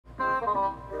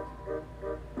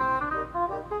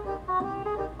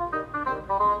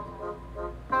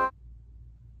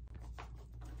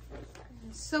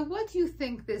So what do you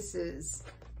think this is?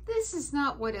 This is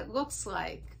not what it looks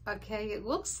like, okay? It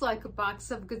looks like a box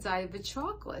of Godiva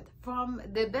chocolate from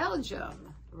the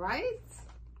Belgium, right?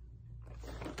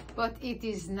 But it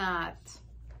is not.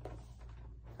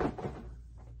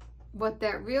 What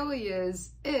that really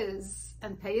is,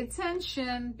 and pay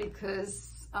attention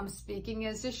because I'm speaking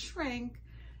as a shrink,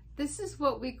 this is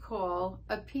what we call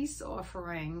a peace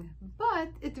offering, but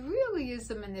it really is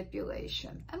a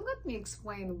manipulation. And let me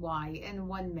explain why in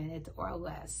 1 minute or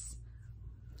less.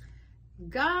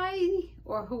 Guy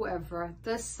or whoever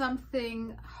does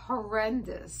something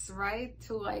horrendous, right?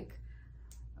 To like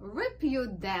rip you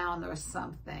down or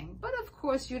something. But of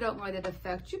course you don't let it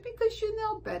affect you because you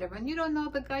know better, and you don't know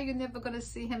the guy, you're never going to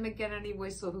see him again anyway,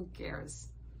 so who cares?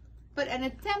 But an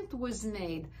attempt was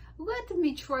made. Let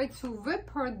me try to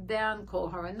rip her down, call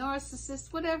her a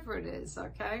narcissist, whatever it is,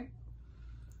 okay?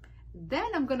 Then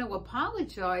I'm going to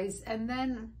apologize, and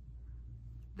then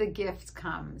the gift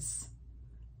comes.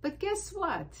 But guess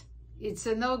what? It's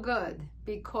a no good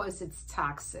because it's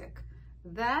toxic.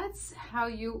 That's how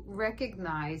you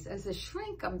recognize, as a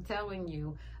shrink, I'm telling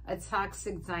you, a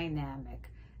toxic dynamic.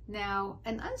 Now,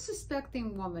 an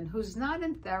unsuspecting woman who's not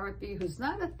in therapy, who's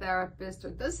not a therapist,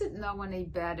 or doesn't know any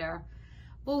better,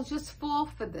 will just fall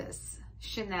for this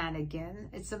shenanigan.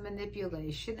 It's a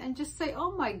manipulation, and just say,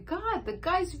 oh my God, the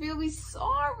guy's really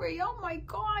sorry. Oh my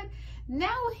God.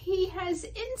 Now he has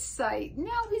insight.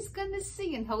 Now he's going to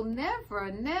see, and he'll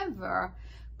never, never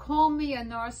call me a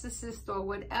narcissist or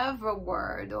whatever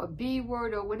word or B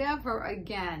word or whatever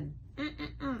again.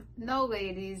 No,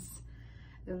 ladies.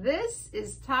 This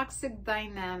is toxic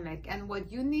dynamic, and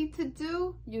what you need to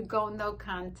do, you go no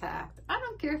contact. I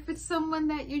don't care if it's someone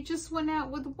that you just went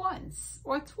out with once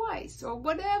or twice or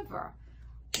whatever.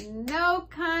 No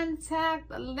contact,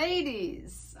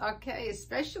 ladies, okay?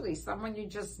 Especially someone you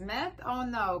just met. Oh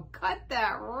no, cut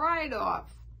that right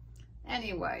off.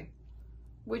 Anyway,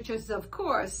 which is of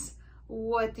course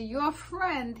what your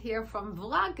friend here from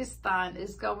Vlogistan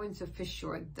is going to for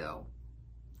sure do.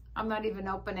 I'm not even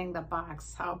opening the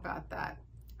box. How about that?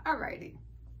 Alrighty.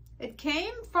 It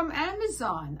came from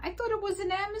Amazon. I thought it was an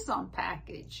Amazon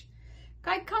package.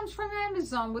 Guy comes from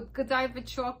Amazon with Godiva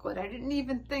chocolate. I didn't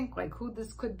even think like who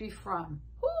this could be from.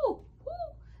 Who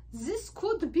this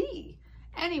could be?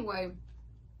 Anyway,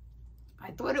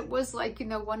 I thought it was like, you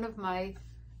know, one of my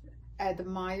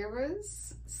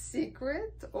admirers,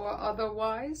 secret or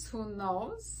otherwise, who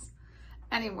knows?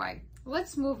 Anyway,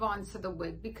 let's move on to the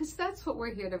wig, because that's what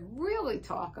we're here to really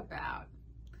talk about.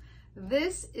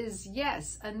 This is,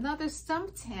 yes, another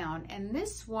Stumptown, and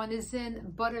this one is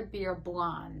in Butterbeer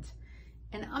Blonde.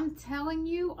 And I'm telling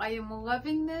you, I am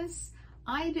loving this.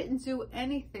 I didn't do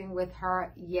anything with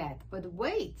her yet, but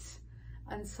wait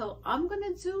until I'm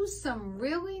gonna do some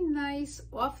really nice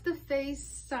off-the-face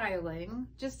styling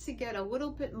just to get a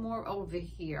little bit more over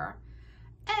here.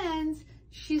 And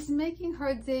she's making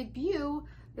her debut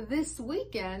this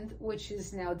weekend, which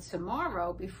is now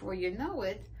tomorrow. Before you know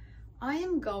it, I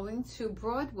am going to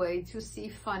Broadway to see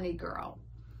Funny Girl.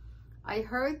 I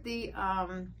heard the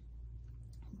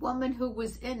woman who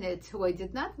was in it, who I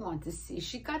did not want to see,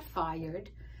 she got fired.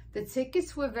 The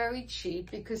tickets were very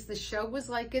cheap because the show was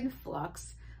like in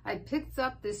flux. I picked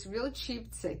up this real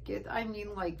cheap ticket, I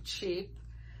mean like cheap,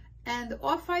 and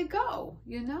off I go,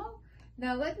 you know?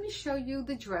 Now let me show you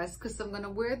the dress, because I'm going to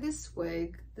wear this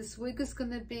wig. This wig is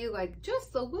going to be like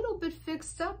just a little bit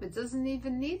fixed up. It doesn't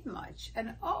even need much.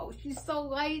 And oh, she's so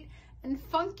light and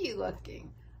funky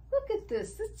looking. Look at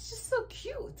this. It's just so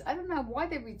cute. I don't know why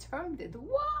they returned it.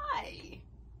 Why?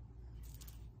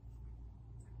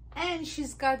 And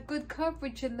she's got good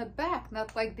coverage in the back,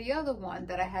 not like the other one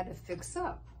that I had to fix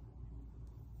up.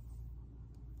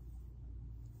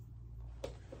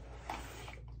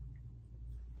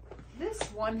 This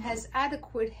one has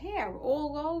adequate hair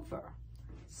all over.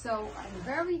 So I'm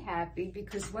very happy,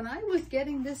 because when I was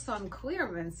getting this on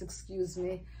clearance, excuse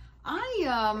me,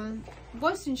 I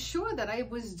wasn't sure that I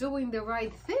was doing the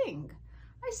right thing.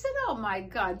 I said, oh my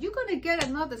God, you're going to get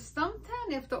another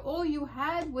Stumptown after all you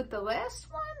had with the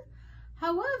last one?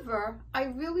 However, I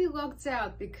really lucked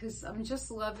out because I'm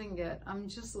just loving it. I'm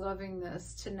just loving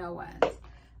this to no end.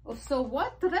 So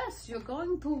what dress you're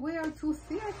going to wear to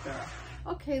theater?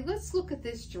 Okay, let's look at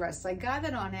this dress. I got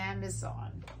it on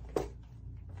Amazon.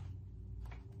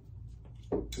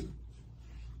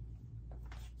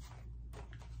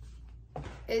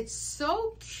 It's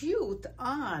so cute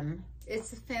on.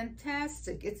 It's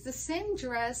fantastic. It's the same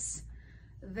dress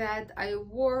that I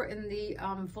wore in the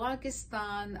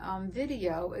Vlogistan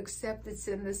video, except it's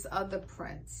in this other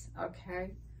print,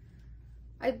 okay?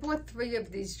 I bought 3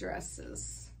 of these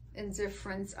dresses. in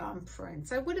different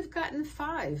prints. I would have gotten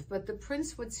 5, but the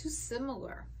prints were too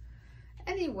similar.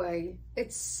 Anyway,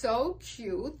 it's so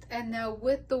cute, and now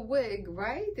with the wig,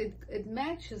 right, it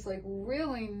matches like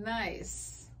really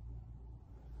nice.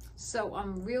 So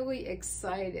I'm really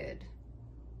excited.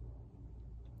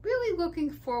 Really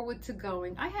looking forward to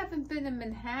going. I haven't been in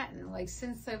Manhattan like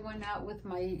since I went out with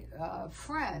my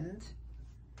friend,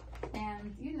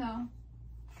 and you know,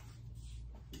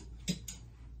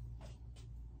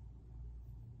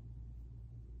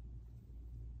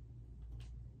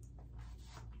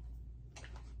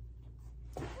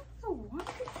 why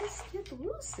did this get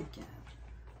loose again?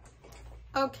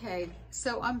 Okay,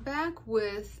 so I'm back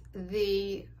with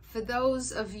the, for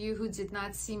those of you who did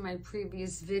not see my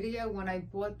previous video when I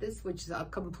bought this, which is a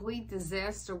complete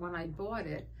disaster when I bought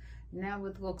it. Now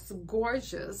it looks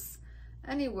gorgeous.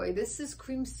 Anyway, this is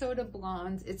CreamSoda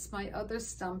Blonde. It's my other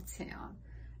Stumptown.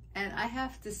 And I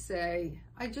have to say,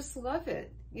 I just love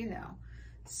it, you know.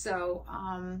 So,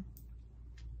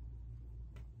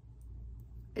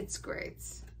 it's great.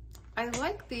 I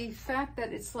like the fact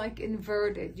that it's like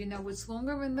inverted, you know, it's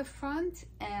longer in the front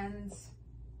and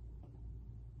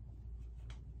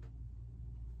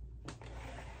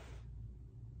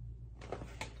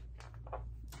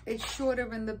it's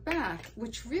shorter in the back,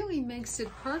 which really makes it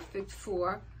perfect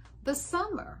for the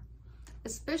summer,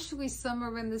 especially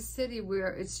summer in the city where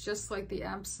it's just like the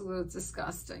absolute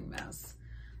disgusting mess.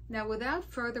 Now, without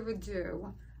further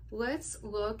ado, let's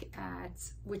look at,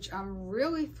 which I'm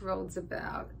really thrilled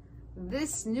about,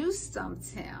 this new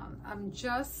Stumptown. I'm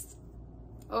just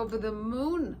over the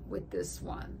moon with this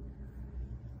one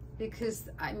because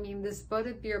I mean this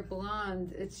Butterbeer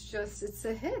Blonde, it's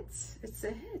a hit. It's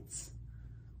a hit.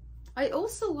 I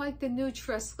also like the new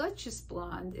Tres Leches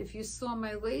Blonde. If you saw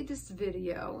my latest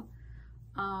video,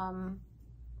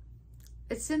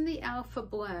 it's in the Alpha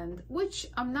Blend, which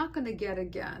I'm not going to get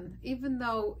again, even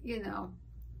though, you know,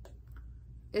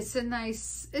 it's a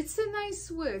nice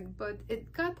wig, but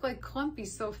it got like clumpy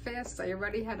so fast. I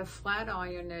already had a flat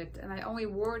iron it, and I only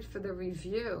wore it for the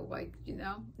review, like, you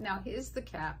know. Now here's the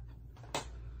cap.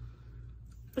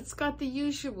 It's got the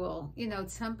usual, you know,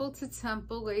 temple to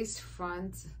temple lace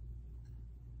front.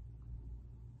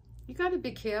 You got to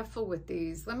be careful with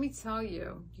these. Let me tell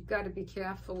you, you got to be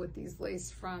careful with these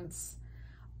lace fronts.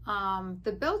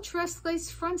 The belle tress lace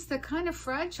fronts, they're kind of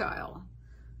fragile.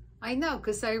 I know,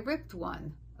 because I ripped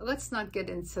one. Let's not get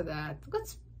into that.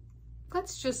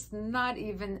 Let's just not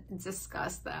even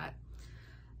discuss that.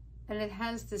 And it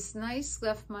has this nice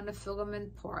left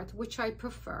monofilament part, which I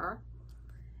prefer.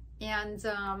 And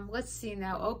let's see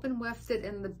now, open wefted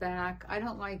in the back. I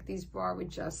don't like these bra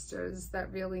adjusters.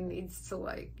 That really needs to,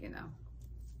 like, you know,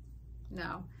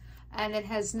 no. And it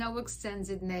has no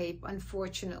extended nape,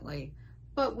 unfortunately.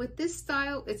 But with this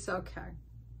style, it's okay.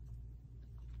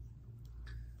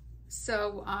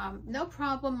 So no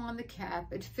problem on the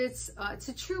cap. It fits, it's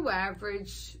a true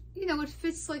average, you know, it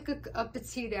fits like a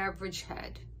petite average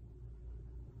head.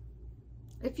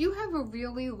 If you have a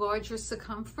really larger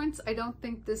circumference, I don't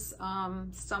think this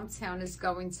Stumptown is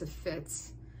going to fit.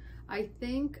 I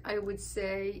think I would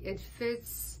say it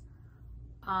fits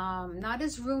not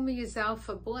as roomy as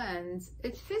Alpha Blend.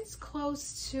 It fits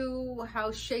close to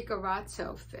how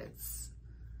Shakerato fits.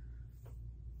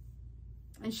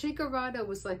 And Shakerato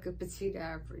was like a petite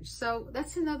average. So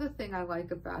that's another thing I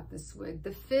like about this wig.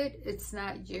 The fit, it's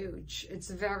not huge. It's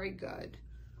very good.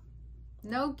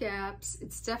 No gaps.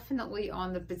 It's definitely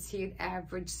on the petite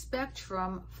average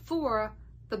spectrum for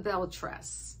the belle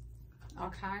tress.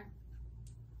 Okay.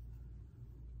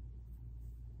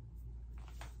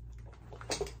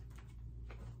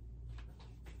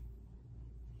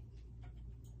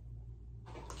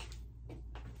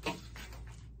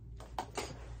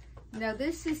 Now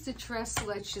this is the Tres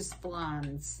Leches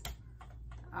Blondes.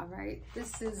 All right,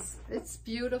 it's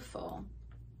beautiful.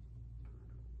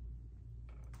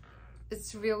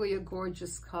 It's really a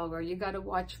gorgeous color. You got to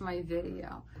watch my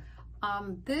video.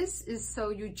 This is so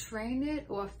you train it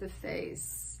off the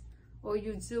face. All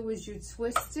you do is you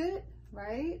twist it,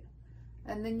 right?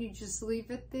 And then you just leave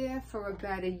it there for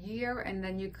about a year, and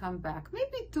then you come back.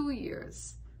 Maybe 2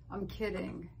 years. I'm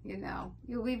kidding, you know.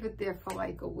 You leave it there for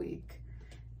like a week.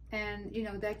 And, you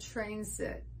know, that trains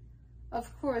it. Of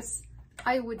course,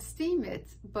 I would steam it,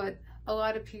 but a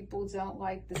lot of people don't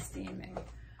like the steaming.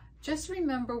 Just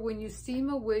remember, when you steam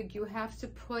a wig, you have to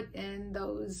put in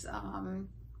those,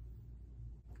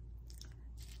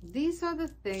 these are the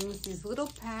things, these little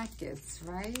packets,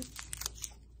 right?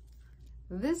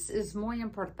 This is muy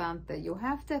importante. You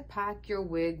have to pack your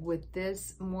wig with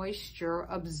this moisture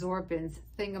absorbent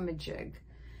thingamajig.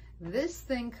 This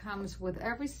thing comes with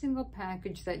every single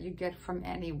package that you get from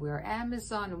anywhere,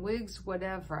 Amazon, Wigs,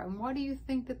 whatever. And why do you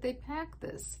think that they pack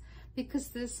this? Because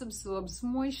this absorbs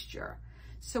moisture.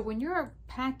 So when you're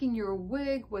packing your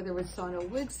wig, whether it's on a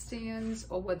wig stand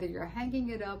or whether you're hanging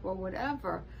it up or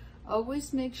whatever,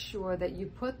 always make sure that you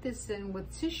put this in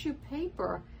with tissue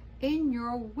paper in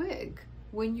your wig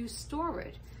when you store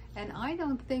it. And I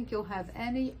don't think you'll have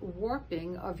any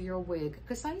warping of your wig,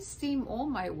 because I steam all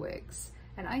my wigs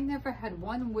and I never had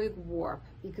one wig warp,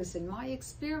 because in my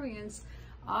experience,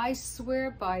 I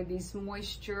swear by these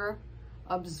moisture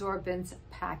absorbent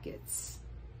packets.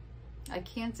 I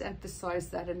can't emphasize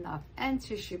that enough. And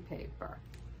tissue paper.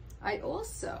 I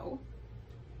also,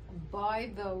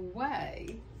 by the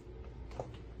way,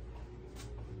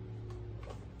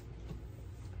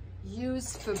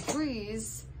 use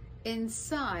Febreze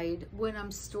inside when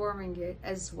I'm storing it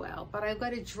as well, but I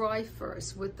let it dry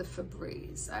first with the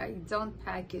Febreze. I don't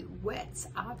pack it wet,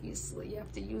 obviously. You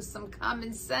have to use some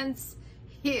common sense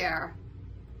here.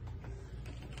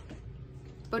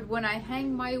 But when I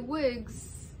hang my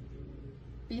wigs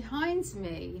behind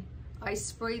me, I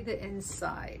spray the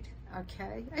inside,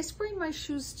 okay? I spray my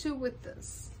shoes too with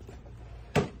this.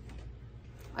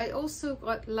 I also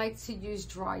like to use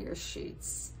dryer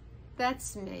sheets.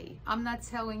 That's me. I'm not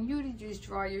telling you to use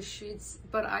dryer sheets,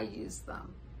 but I use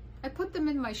them. I put them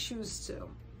in my shoes too.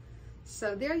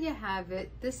 So there you have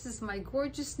it. This is my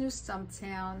gorgeous new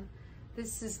Stumptown.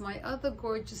 This is my other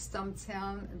gorgeous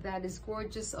Stumptown that is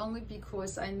gorgeous only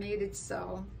because I made it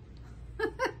so.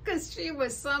 Because she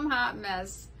was some hot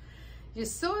mess. You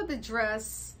saw the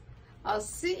dress. I'll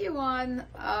see you on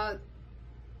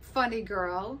Funny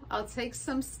Girl. I'll take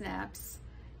some snaps.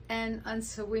 And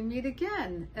until we meet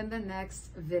again in the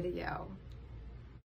next video.